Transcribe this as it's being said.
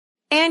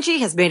Angie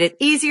has made it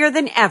easier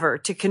than ever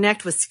to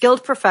connect with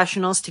skilled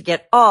professionals to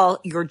get all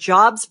your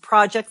jobs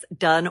projects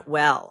done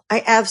well.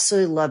 I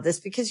absolutely love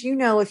this because,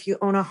 if you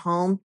own a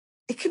home,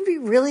 it can be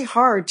really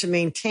hard to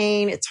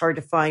maintain. It's hard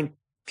to find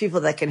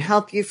people that can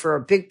help you for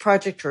a big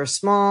project or a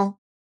small.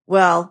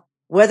 Well,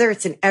 whether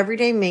it's in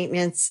everyday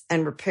maintenance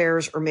and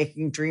repairs or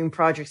making dream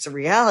projects a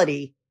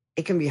reality,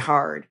 it can be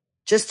hard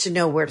just to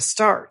know where to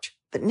start.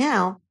 But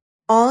now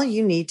all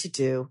you need to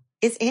do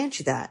is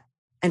Angie that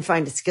and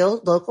find a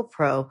skilled local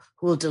pro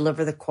who will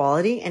deliver the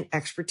quality and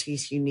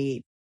expertise you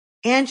need.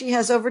 Angie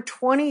has over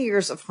 20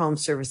 years of home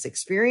service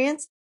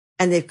experience,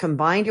 and they've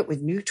combined it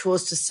with new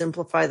tools to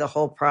simplify the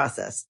whole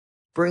process.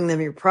 Bring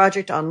them your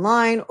project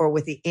online or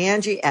with the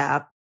Angie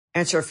app,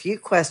 answer a few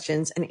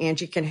questions, and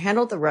Angie can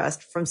handle the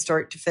rest from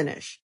start to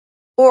finish.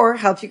 Or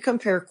help you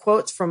compare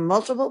quotes from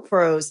multiple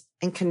pros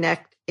and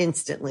connect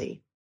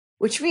instantly,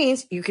 which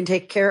means you can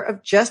take care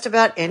of just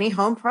about any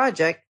home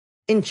project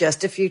in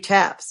just a few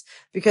taps.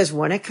 Because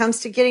when it comes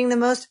to getting the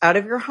most out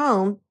of your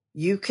home,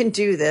 you can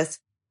do this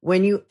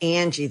when you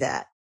Angie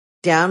that.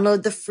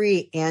 Download the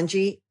free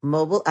Angie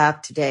mobile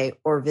app today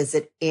or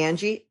visit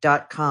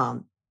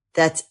Angie.com.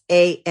 That's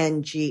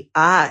ANGI.com.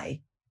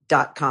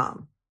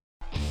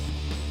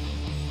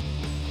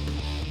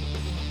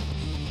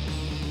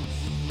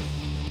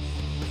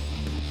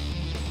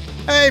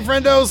 Hey,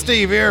 friendo,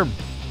 Steve here.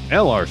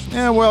 And Larson.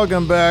 And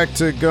welcome back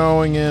to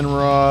Going In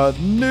Raw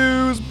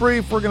News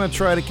Brief. We're going to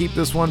try to keep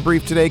this one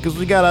brief today because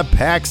we got a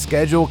packed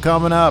schedule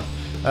coming up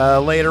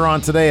later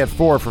on today at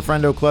 4 for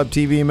Friendo Club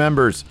TV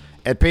members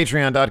at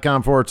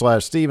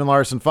patreon.com/Steve and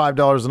Larson,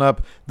 $5 and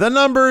up. The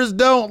numbers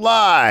don't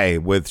lie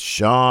with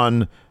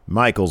Shawn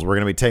Michaels. We're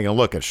going to be taking a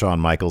look at Shawn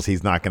Michaels.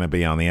 He's not going to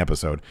be on the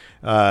episode.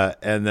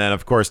 And then,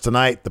 of course,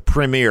 tonight, the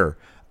premiere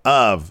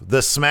of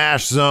the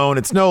Smash Zone.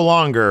 It's no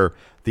longer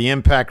the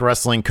Impact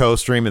Wrestling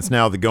co-stream. It's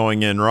now the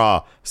Going In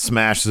Raw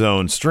Smash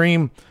Zone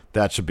stream.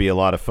 That should be a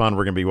lot of fun.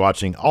 We're going to be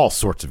watching all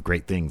sorts of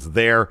great things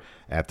there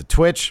at the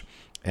Twitch.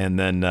 And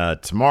then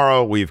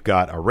tomorrow we've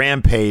got a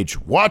Rampage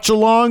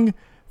watch-along,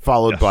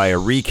 followed by a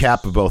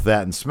recap of both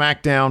that and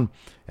SmackDown.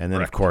 And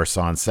then, of course,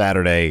 on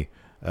Saturday,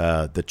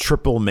 the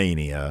Triple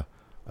Mania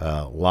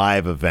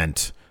live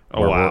event.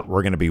 We're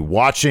going to be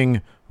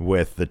watching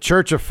with the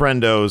Church of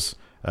Friendos,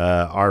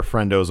 our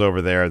friendos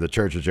over there, the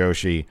Church of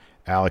Joshi,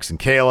 Alex and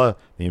Kayla.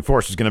 The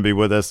Enforcer's going to be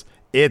with us.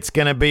 It's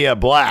going to be a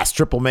blast.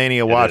 Triple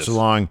Mania watch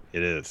along.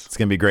 It is. It's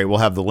going to be great. We'll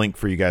have the link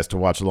for you guys to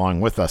watch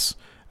along with us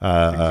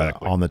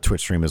on the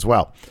Twitch stream as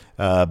well.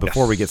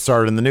 Before we get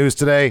started in the news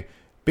today,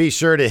 be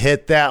sure to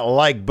hit that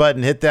like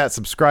button, hit that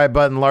subscribe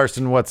button.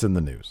 Larson, what's in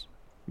the news?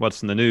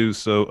 What's in the news?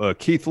 So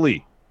Keith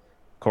Lee,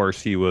 of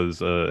course, he was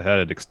had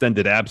an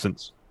extended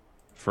absence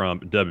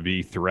from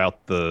WWE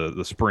throughout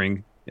the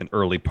spring and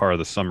early part of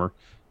the summer.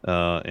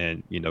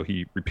 And,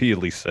 he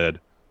repeatedly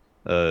said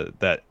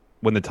that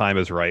when the time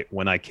is right,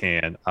 when I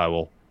can, I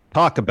will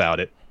talk about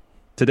it.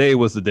 Today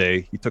was the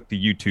day he took to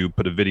YouTube,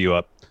 put a video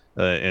up,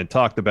 and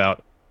talked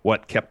about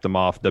what kept him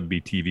off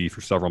WBTV for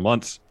several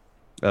months.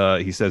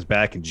 He says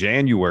back in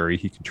January,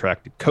 he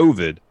contracted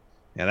COVID,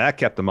 and that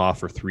kept him off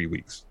for 3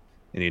 weeks.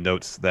 And he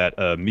notes that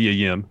Mia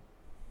Yim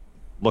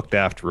looked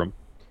after him.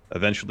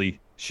 Eventually,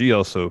 she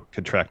also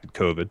contracted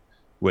COVID,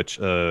 which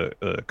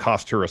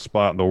cost her a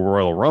spot in the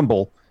Royal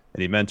Rumble.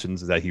 And he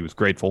mentions that he was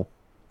grateful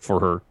for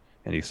her.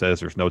 And he says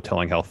there's no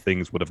telling how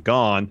things would have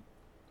gone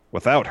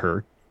without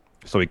her.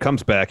 So he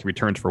comes back, he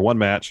returns for one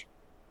match,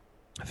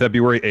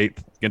 February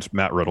 8th against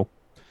Matt Riddle.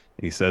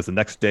 And he says the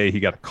next day he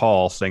got a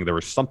call saying there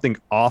was something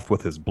off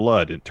with his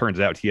blood. It turns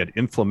out he had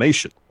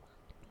inflammation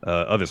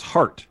of his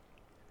heart.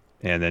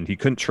 And then he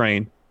couldn't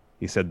train.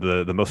 He said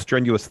the most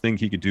strenuous thing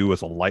he could do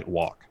was a light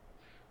walk.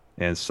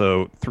 And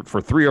so for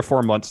 3 or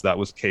 4 months, that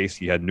was the case.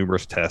 He had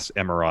numerous tests,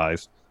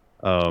 MRIs.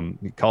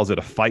 He calls it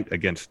a fight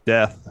against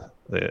death.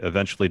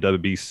 Eventually,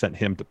 WB sent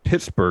him to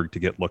Pittsburgh to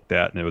get looked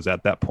at, and it was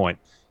at that point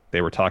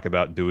they were talking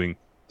about doing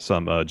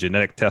some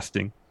genetic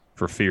testing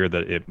for fear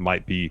that it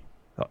might be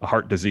a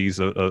heart disease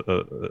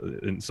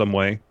in some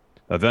way.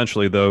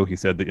 Eventually, though, he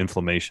said the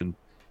inflammation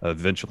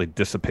eventually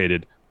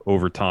dissipated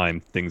over time.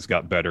 Things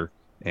got better,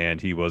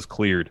 and he was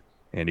cleared.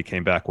 And he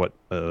came back,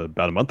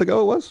 about a month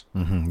ago it was?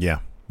 Mm-hmm. Yeah.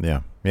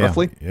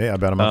 Roughly? Yeah,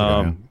 about a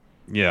month ago.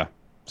 Yeah.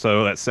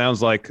 So that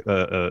sounds like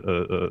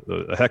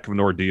a heck of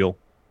an ordeal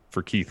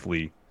for Keith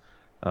Lee.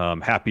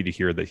 Happy to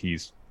hear that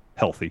he's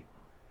healthy,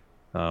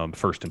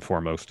 first and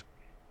foremost.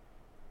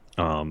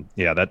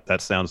 That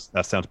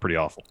sounds pretty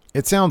awful.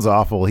 It sounds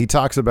awful. He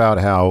talks about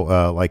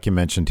how, like you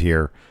mentioned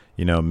here,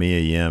 Mia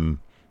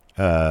Yim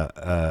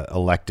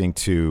electing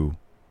to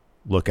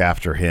look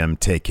after him,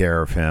 take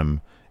care of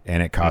him,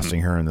 and it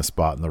costing her in the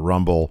spot in the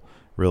Rumble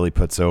really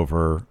puts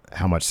over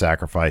how much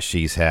sacrifice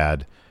she's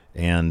had.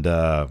 And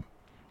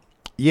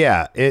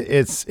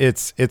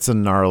it's a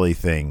gnarly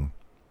thing.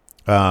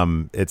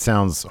 It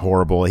sounds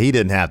horrible. He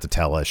didn't have to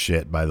tell us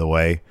shit, by the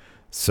way.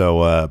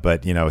 So,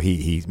 but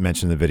he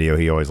mentioned in the video,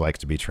 he always likes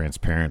to be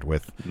transparent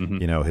with,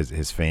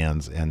 his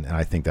fans. And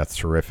I think that's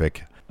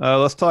terrific.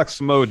 Let's talk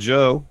Samoa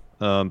Joe.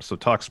 So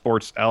Talk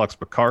Sports, Alex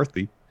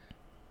McCarthy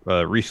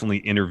recently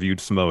interviewed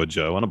Samoa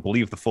Joe. I don't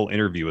believe the full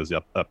interview is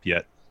up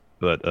yet,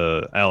 but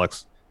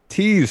Alex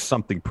teased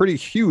something pretty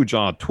huge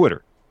on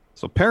Twitter.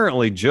 So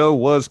apparently Joe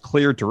was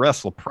cleared to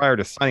wrestle prior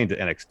to signing to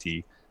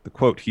NXT. The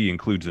quote he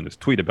includes in his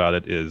tweet about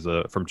it is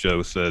from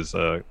Joe says,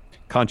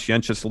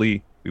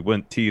 conscientiously, we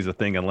wouldn't tease a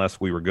thing unless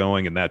we were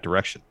going in that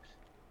direction.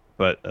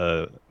 But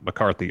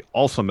McCarthy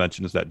also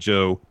mentions that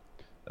Joe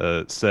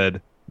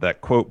said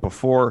that, quote,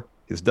 before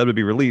his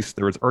WWE release,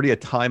 there was already a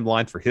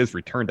timeline for his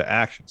return to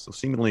action. So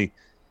seemingly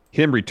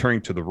him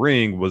returning to the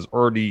ring was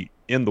already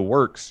in the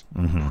works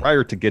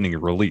prior to getting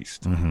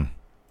released.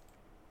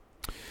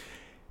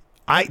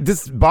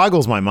 This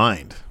boggles my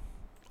mind.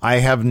 I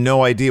have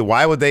no idea.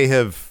 Why would they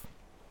have?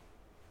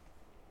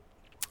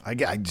 They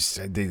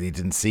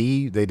didn't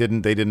see. They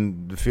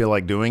didn't feel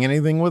like doing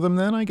anything with him.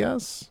 Then I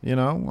guess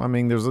I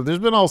mean, there's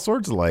been all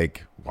sorts of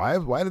like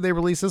why did they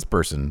release this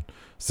person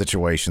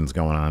situations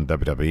going on in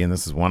WWE, and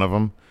this is one of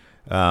them.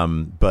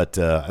 But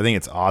I think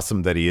it's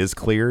awesome that he is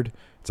cleared.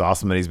 It's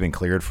awesome that he's been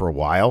cleared for a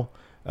while.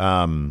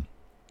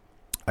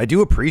 I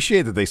do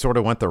appreciate that they sort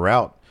of went the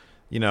route,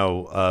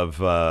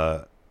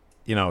 of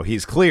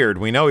he's cleared.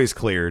 We know he's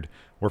cleared.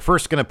 We're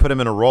first going to put him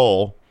in a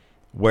role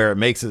where it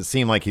makes it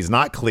seem like he's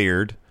not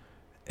cleared.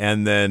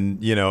 And then,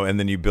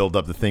 you build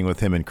up the thing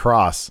with him and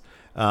Cross.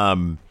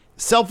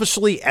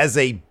 Selfishly, as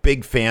a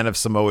big fan of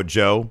Samoa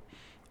Joe,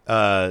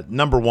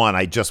 number one,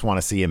 I just want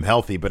to see him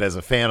healthy. But as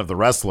a fan of the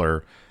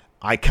wrestler,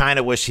 I kind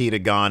of wish he'd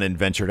have gone and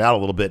ventured out a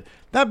little bit.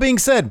 That being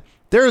said,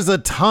 there's a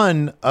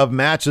ton of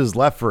matches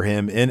left for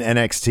him in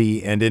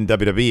NXT and in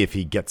WWE if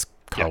he gets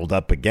called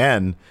up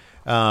again.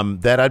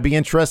 That I'd be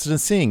interested in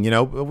seeing.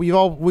 We've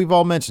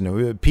all mentioned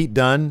it. Pete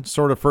Dunne,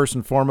 sort of first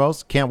and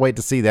foremost. Can't wait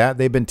to see that.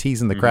 They've been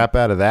teasing the crap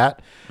out of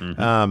that.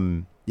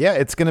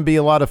 It's going to be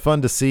a lot of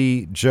fun to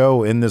see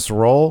Joe in this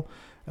role.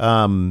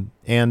 I'm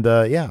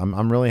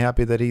really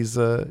happy that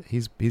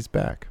he's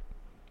back.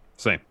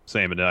 Same.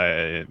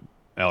 And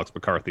Alex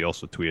McCarthy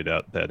also tweeted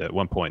out that at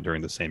one point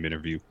during the same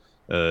interview,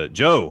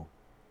 Joe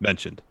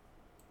mentioned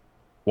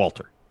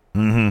Walter. Oh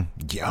man,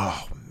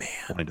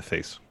 wanting to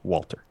face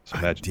Walter. So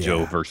imagine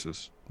Joe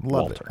versus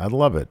Walter. I'd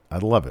love it.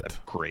 That's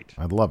great.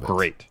 I'd love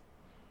it.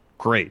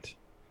 Great.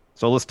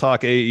 So let's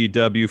talk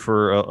AEW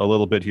for a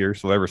little bit here.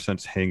 So ever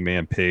since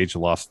Hangman Page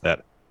lost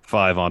that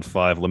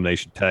 5-on-5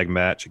 elimination tag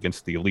match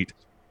against the Elite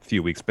a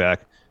few weeks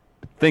back,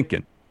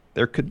 thinking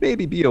there could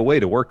maybe be a way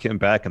to work him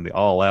back in the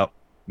all-out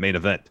main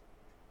event.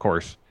 Of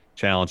course,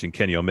 challenging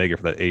Kenny Omega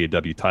for that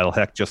AEW title.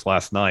 Heck, just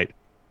last night,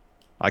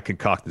 I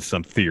concocted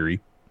some theory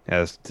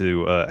as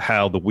to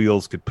how the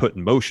wheels could put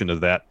in motion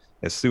of that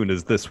as soon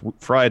as this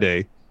Friday.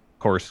 Of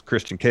course,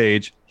 Christian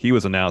Cage, he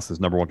was announced as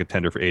number one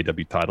contender for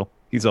AEW title.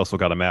 He's also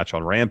got a match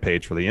on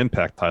Rampage for the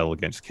Impact title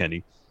against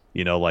Kenny.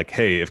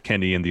 Hey, if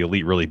Kenny and the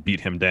Elite really beat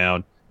him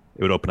down,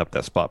 it would open up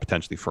that spot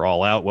potentially for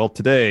All Out. Well,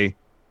 today,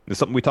 there's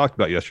something we talked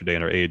about yesterday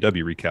in our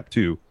AEW recap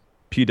too.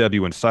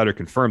 PW Insider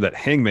confirmed that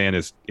Hangman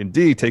is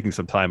indeed taking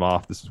some time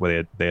off. This is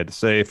what they had to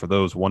say. For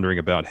those wondering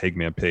about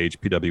Hangman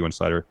Page, PW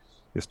Insider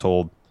is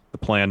told the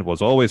plan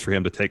was always for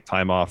him to take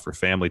time off for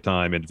family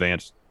time in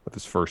advance with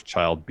his first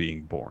child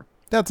being born.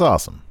 That's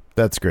awesome.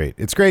 That's great.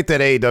 It's great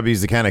that AEW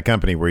is the kind of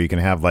company where you can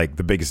have like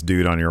the biggest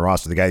dude on your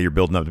roster, the guy you're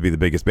building up to be the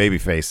biggest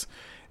babyface,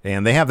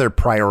 and they have their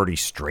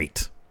priorities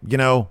straight.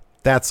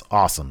 That's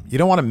awesome. You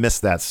don't want to miss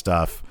that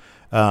stuff.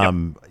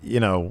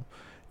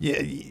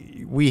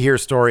 We hear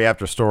story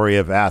after story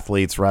of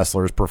athletes,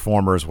 wrestlers,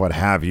 performers, what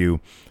have you,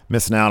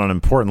 missing out on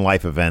important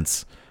life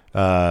events.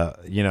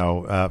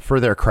 For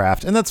their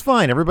craft, and that's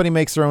fine. Everybody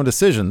makes their own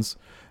decisions.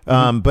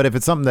 But if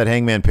it's something that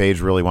Hangman Page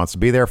really wants to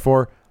be there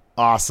for,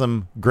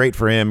 awesome, great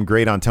for him.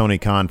 Great on Tony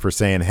Khan for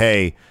saying,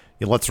 hey,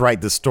 let's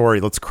write this story.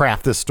 Let's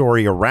craft this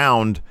story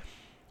around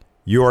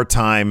your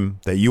time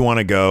that you want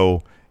to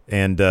go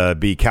and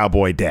be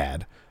cowboy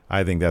dad.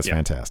 I think that's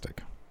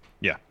fantastic.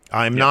 Yeah.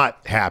 I'm not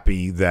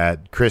happy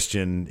that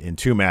Christian in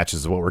 2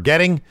 matches is what we're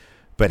getting,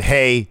 but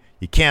hey,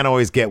 you can't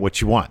always get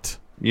what you want.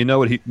 You know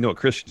what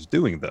Christian's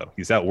doing, though?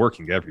 He's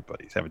outworking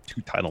everybody. He's having 2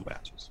 title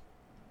matches.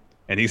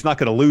 And he's not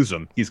going to lose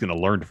them. He's going to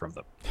learn from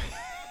them.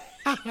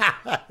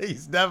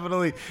 He's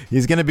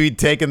going to be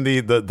taking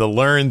the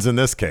learns in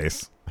this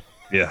case.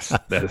 Yes,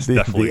 that is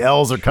definitely. The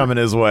L's are coming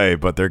his way,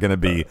 but they're going to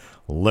be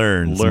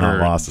learns, not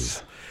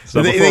losses.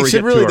 So they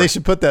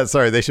should put that.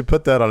 Sorry, they should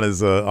put that on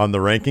his on the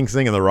rankings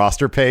thing in the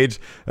roster page.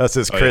 That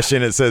says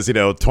Christian. Yeah. It says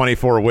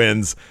 24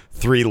 wins,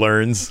 3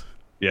 learns.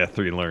 Yeah,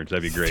 3 learns.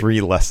 That'd be great.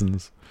 3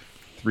 lessons.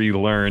 3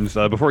 learns.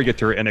 Before we get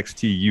to our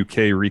NXT UK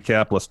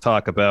recap, let's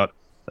talk about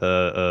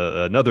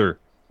another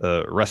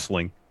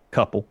wrestling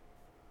couple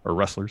or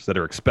wrestlers that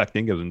are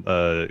expecting.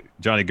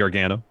 Johnny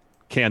Gargano,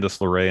 Candice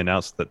LeRae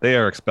announced that they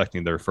are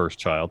expecting their first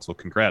child. So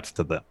congrats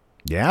to them.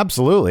 Yeah,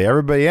 absolutely.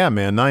 Everybody,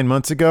 man. 9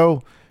 months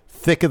ago,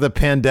 thick of the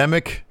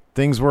pandemic.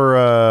 Things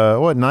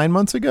were, 9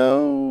 months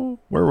ago?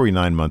 Where were we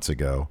 9 months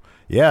ago?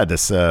 Yeah,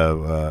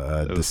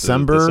 December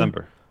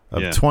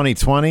of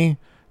 2020.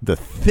 The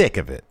thick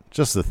of it.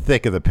 Just the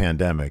thick of the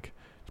pandemic.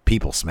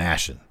 People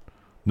smashing.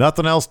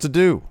 Nothing else to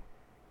do.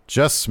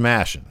 Just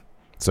smashing.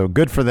 So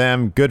good for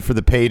them. Good for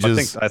the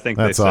Pages. I think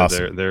that's they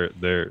said awesome.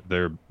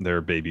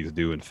 their baby's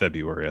due in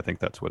February. I think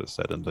that's what it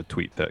said in the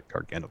tweet that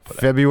Gargano put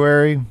out.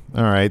 February.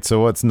 All right. So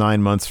what's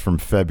 9 months from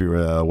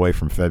February away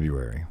from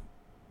February?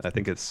 I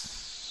think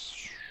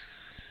it's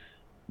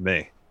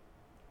May.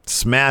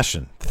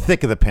 Smashing.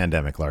 Thick of the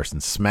pandemic,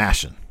 Larson.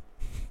 Smashing.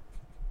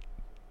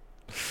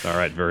 All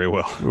right, very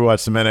well. We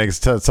watched some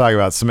NXT. Talk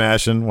about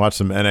smashing. Watch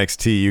some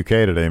NXT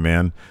UK today,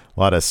 man. A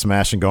lot of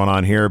smashing going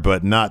on here,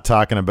 but not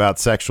talking about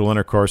sexual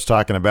intercourse.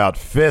 Talking about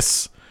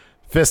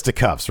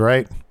fisticuffs,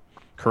 right?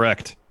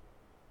 Correct.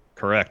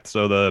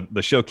 So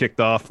the show kicked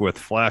off with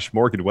Flash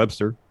Morgan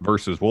Webster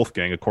versus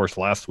Wolfgang. Of course,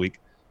 last week,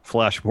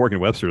 Flash Morgan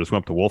Webster just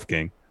went up to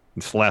Wolfgang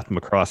and slapped him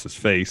across his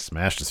face,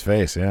 smashed his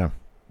face, yeah,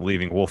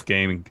 leaving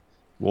Wolfgang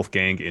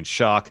in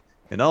shock,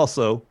 and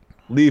also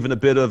leaving a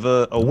bit of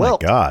a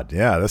welt. My God,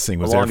 yeah, this thing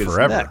was there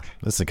forever.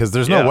 Listen, because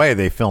there's no way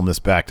they filmed this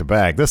back to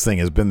back. This thing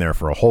has been there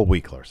for a whole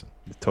week, Larson.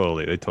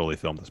 They totally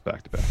filmed this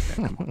back to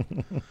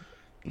back.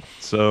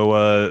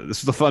 So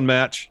this is a fun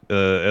match.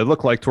 It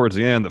looked like towards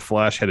the end that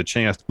Flash had a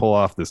chance to pull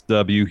off this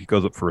W. He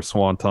goes up for a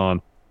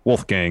swanton.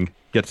 Wolfgang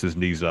gets his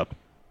knees up,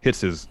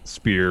 hits his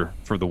spear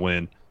for the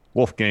win.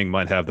 Wolfgang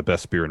might have the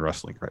best spear in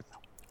wrestling right now.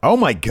 Oh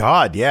my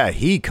God, yeah,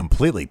 he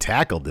completely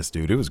tackled this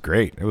dude. It was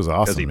great. It was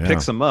awesome. Because he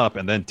picks him up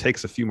and then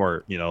takes a few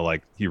more.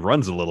 Like he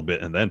runs a little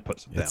bit and then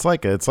puts him down. It's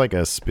like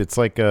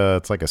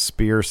a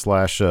spear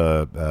slash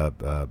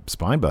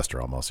spine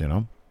buster almost.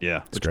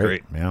 Yeah, it's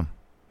great. Yeah.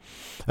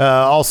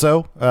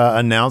 Also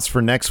announced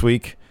for next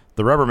week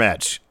the rubber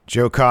match: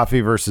 Joe Coffey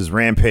versus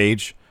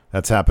Rampage.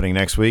 That's happening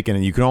next week,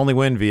 and you can only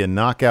win via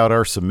knockout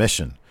or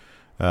submission.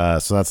 So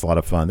that's a lot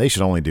of fun. They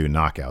should only do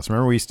knockouts.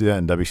 Remember we used to do that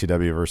in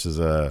WCW versus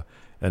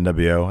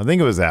NWO. I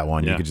think it was that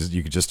one. Yeah.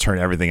 You could just turn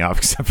everything off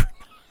except for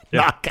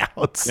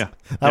knockouts. Yeah.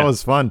 That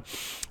was fun.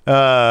 We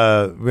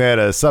had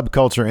a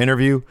subculture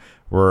interview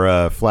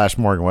where Flash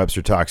Morgan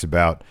Webster talks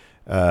about.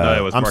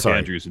 It was Mark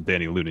Andrews and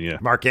Danny Luna. Yeah,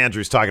 Mark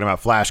Andrews talking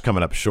about Flash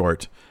coming up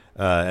short,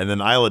 and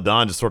then Isla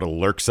Dawn just sort of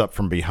lurks up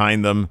from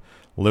behind them.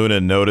 Luna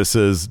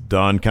notices.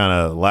 Dawn kind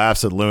of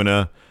laughs at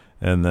Luna.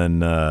 And then,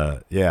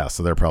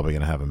 so they're probably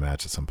going to have a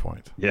match at some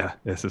point. Yeah,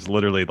 this is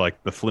literally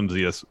like the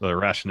flimsiest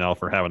rationale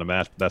for having a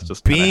match. But that's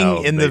just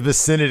being in the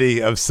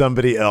vicinity of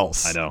somebody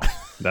else. I know.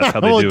 That's how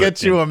they will do get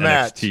it you in a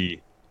match.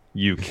 NXT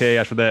UK.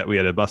 After that, we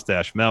had a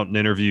Mustache Mountain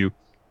interview.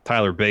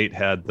 Tyler Bate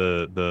had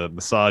the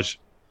massage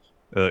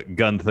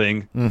gun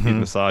thing,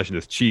 massaging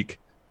his cheek.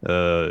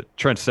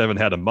 Trent Seven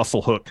had a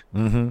muscle hook,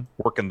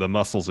 working the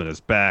muscles in his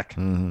back.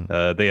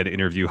 They had an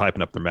interview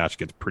hyping up their match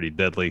against Pretty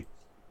Deadly.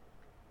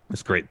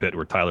 This great bit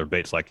where Tyler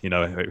Bates like, hey,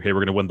 we're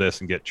going to win this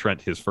and get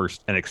Trent his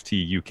first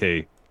NXT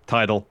UK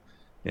title.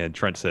 And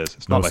Trent says,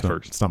 it's not my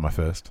first. It's not my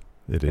first.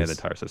 It is. And then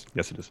Tyler says,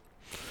 yes, it is.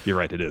 You're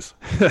right, it is.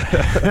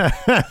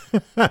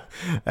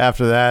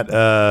 After that,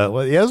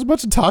 there's a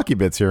bunch of talky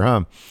bits here,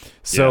 huh?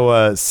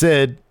 So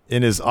Sid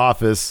in his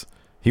office,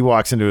 he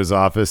walks into his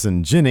office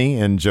and Ginny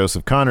and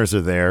Joseph Connors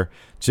are there.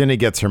 Ginny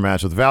gets her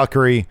match with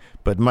Valkyrie,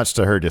 but much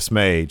to her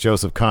dismay,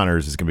 Joseph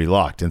Connors is going to be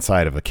locked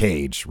inside of a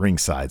cage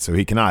ringside, so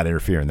he cannot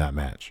interfere in that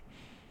match.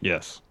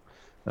 Yes.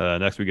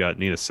 Next, we got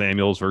Nina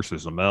Samuels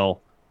versus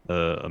Amel.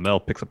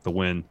 Amel picks up the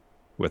win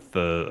with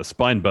a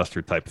spine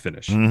buster type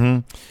finish.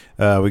 We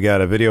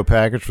got a video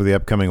package for the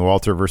upcoming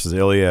Walter versus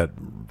Ilya at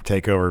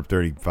TakeOver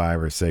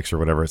 35 or 6 or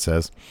whatever it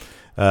says.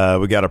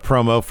 We got a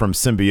promo from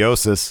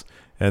Symbiosis,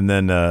 and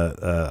then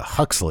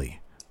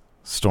Huxley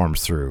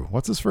storms through.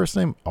 What's his first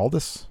name?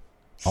 Aldis?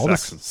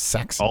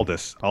 Saxon.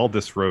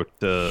 Aldis wrote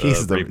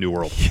Brave New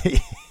World.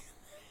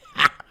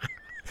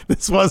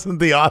 This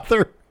wasn't the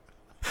author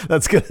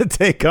that's going to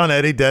take on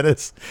Eddie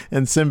Dennis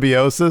and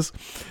Symbiosis.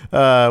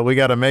 We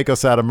got a Mako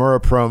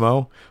Satomura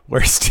promo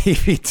where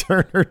Stevie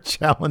Turner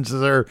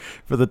challenges her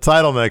for the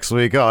title next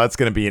week. Oh, that's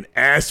going to be an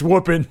ass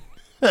whooping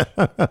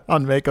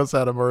on Mako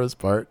Satomura's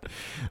part.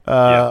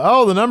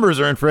 Oh, the numbers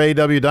are in for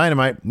AEW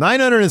Dynamite.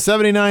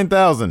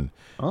 979,000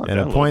 and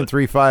a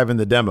 .35 in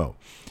the demo.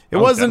 It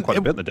wasn't quite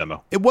a bit in the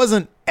demo. It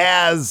wasn't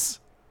as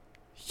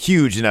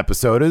huge an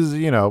episode. It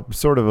was,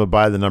 sort of a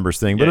by the numbers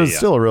thing, but it was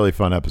still a really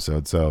fun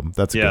episode. So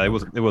that's it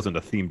wasn't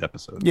a themed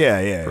episode.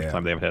 First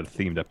time they haven't had a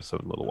themed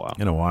episode in a little while.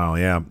 In a while,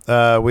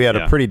 yeah. We had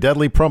a Pretty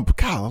Deadly promo.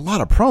 God, a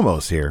lot of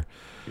promos here.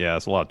 Yeah,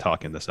 it's a lot of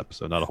talk in this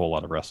episode, not a whole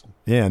lot of wrestling.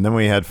 Yeah, and then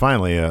we had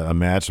finally a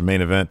match, a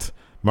main event.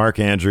 Mark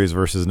Andrews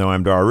versus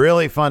Noam Dar.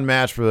 Really fun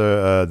match for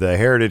the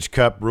Heritage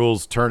Cup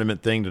rules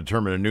tournament thing to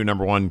determine a new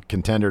number one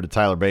contender to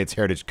Tyler Bates'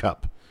 Heritage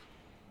Cup.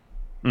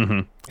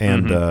 And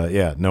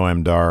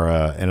Noam Dar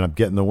ended up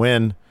getting the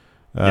win.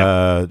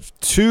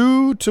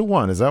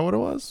 2-1. Is that what it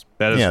was?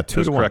 That is,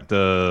 2-1. Correct.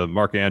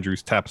 Mark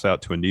Andrews taps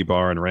out to a knee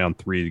bar in round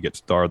 3 to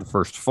get Dar the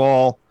first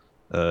fall.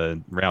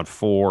 Round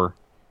 4,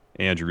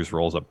 Andrews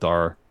rolls up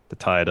Dar to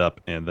tie it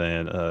up, and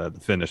then the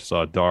finish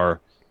saw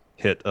Dar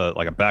hit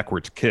like a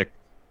backwards kick.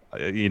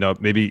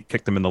 Maybe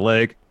kicked him in the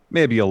leg,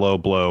 maybe a low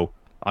blow.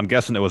 I'm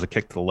guessing it was a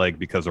kick to the leg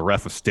because the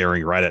ref was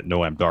staring right at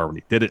Noam Dar when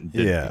he did it and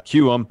didn't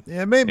cue him.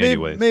 Yeah, maybe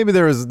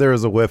there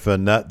was a whiff of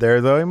nut there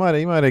though. He might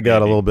have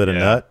got a little bit of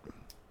nut.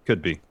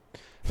 Could be.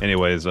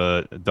 Anyways,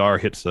 Dar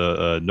hits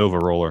a Nova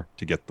Roller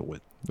to get the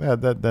win.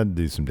 That'd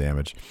do some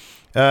damage.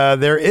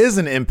 There is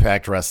an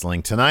Impact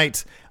Wrestling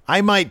tonight.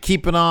 I might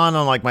keep it on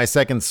like my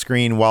second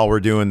screen while we're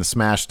doing the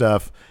Smash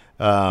stuff,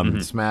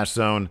 Smash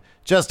Zone,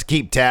 just to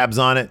keep tabs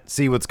on it,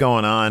 see what's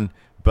going on.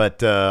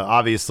 But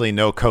obviously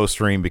no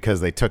co-stream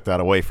because they took that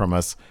away from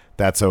us.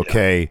 That's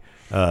okay.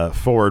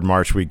 Forward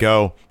march we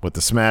go with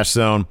the Smash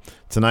Zone.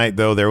 Tonight,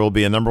 though, there will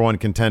be a number one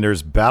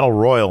contenders battle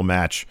royal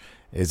match.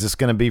 Is this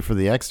going to be for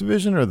the X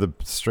Division or the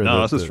straight?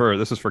 No, this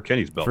is for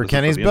Kenny's belt. For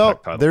Kenny's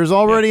belt, there's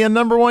already a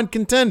number one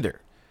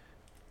contender.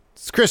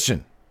 It's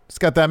Christian. It's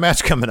got that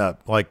match coming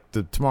up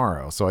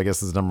tomorrow. So I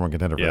guess it's the number one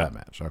contender for that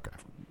match. Okay.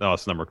 No,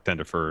 it's the number one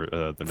contender for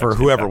the next for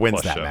whoever wins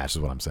Plus that show. match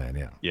is what I'm saying.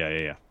 Yeah.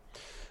 Yeah.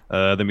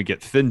 Then we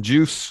get Finn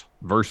Juice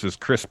versus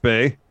Chris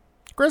Bay.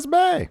 Chris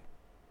Bay.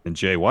 And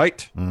Jay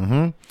White.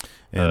 Mm-hmm.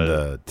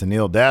 And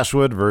Tennille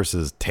Dashwood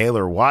versus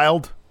Taylor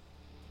Wilde.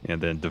 And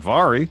then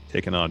Daivari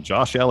taking on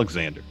Josh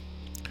Alexander.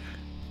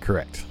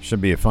 Correct.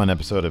 Should be a fun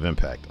episode of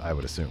Impact, I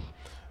would assume.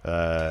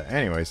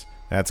 Anyways,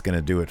 that's going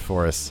to do it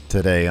for us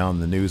today on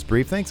the News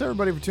Brief. Thanks,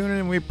 everybody, for tuning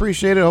in. We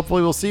appreciate it.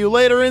 Hopefully, we'll see you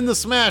later in the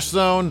Smash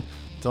Zone.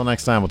 Until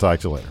next time, we'll talk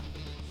to you later.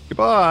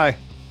 Goodbye.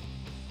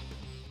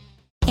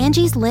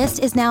 Angie's List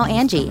is now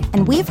Angie,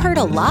 and we've heard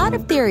a lot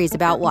of theories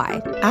about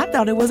why. I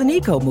thought it was an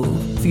eco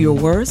move. Fewer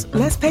words,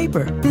 less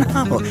paper.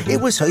 No, it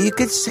was so you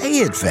could say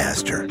it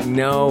faster.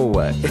 No,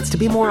 it's to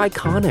be more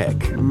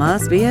iconic.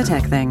 Must be a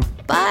tech thing.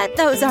 But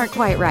those aren't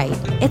quite right.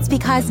 It's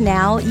because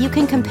now you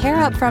can compare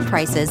upfront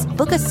prices,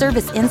 book a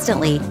service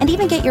instantly, and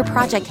even get your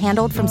project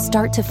handled from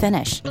start to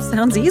finish.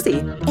 Sounds easy.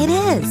 It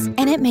is,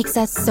 and it makes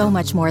us so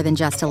much more than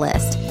just a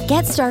list.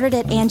 Get started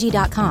at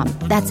Angie.com.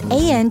 That's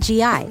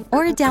ANGI,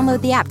 or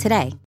download the app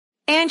today.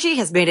 Angie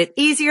has made it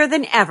easier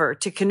than ever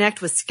to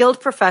connect with skilled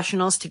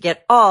professionals to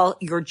get all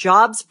your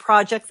jobs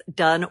projects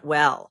done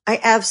well. I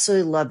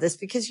absolutely love this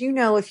because,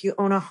 if you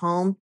own a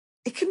home,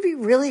 it can be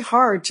really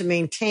hard to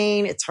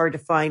maintain. It's hard to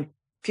find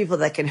people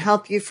that can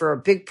help you for a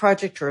big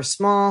project or a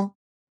small.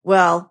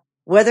 Well,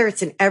 whether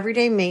it's in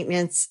everyday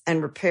maintenance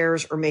and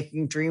repairs or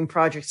making dream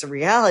projects a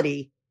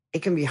reality,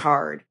 it can be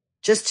hard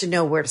just to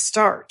know where to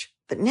start.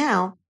 But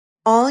now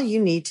all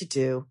you need to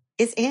do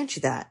is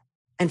Angie that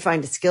and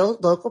find a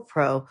skilled local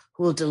pro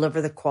who will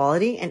deliver the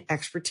quality and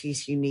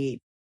expertise you need.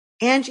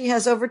 Angie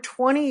has over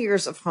 20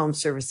 years of home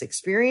service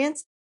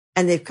experience,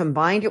 and they've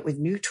combined it with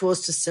new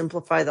tools to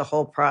simplify the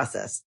whole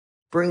process.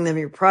 Bring them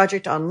your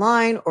project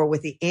online or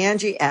with the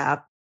Angie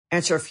app,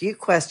 answer a few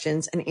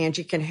questions, and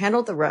Angie can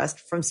handle the rest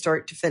from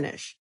start to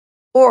finish.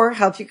 Or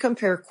help you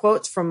compare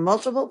quotes from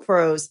multiple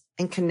pros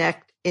and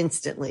connect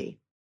instantly,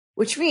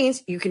 which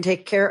means you can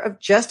take care of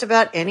just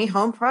about any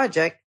home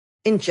project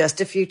in just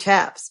a few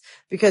taps.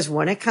 Because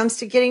when it comes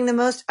to getting the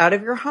most out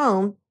of your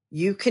home,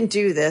 you can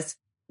do this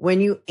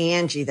when you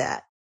Angie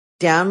that.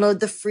 Download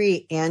the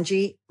free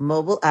Angie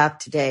mobile app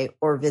today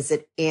or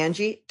visit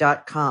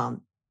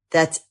Angie.com.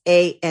 That's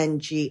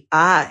ANGI.com.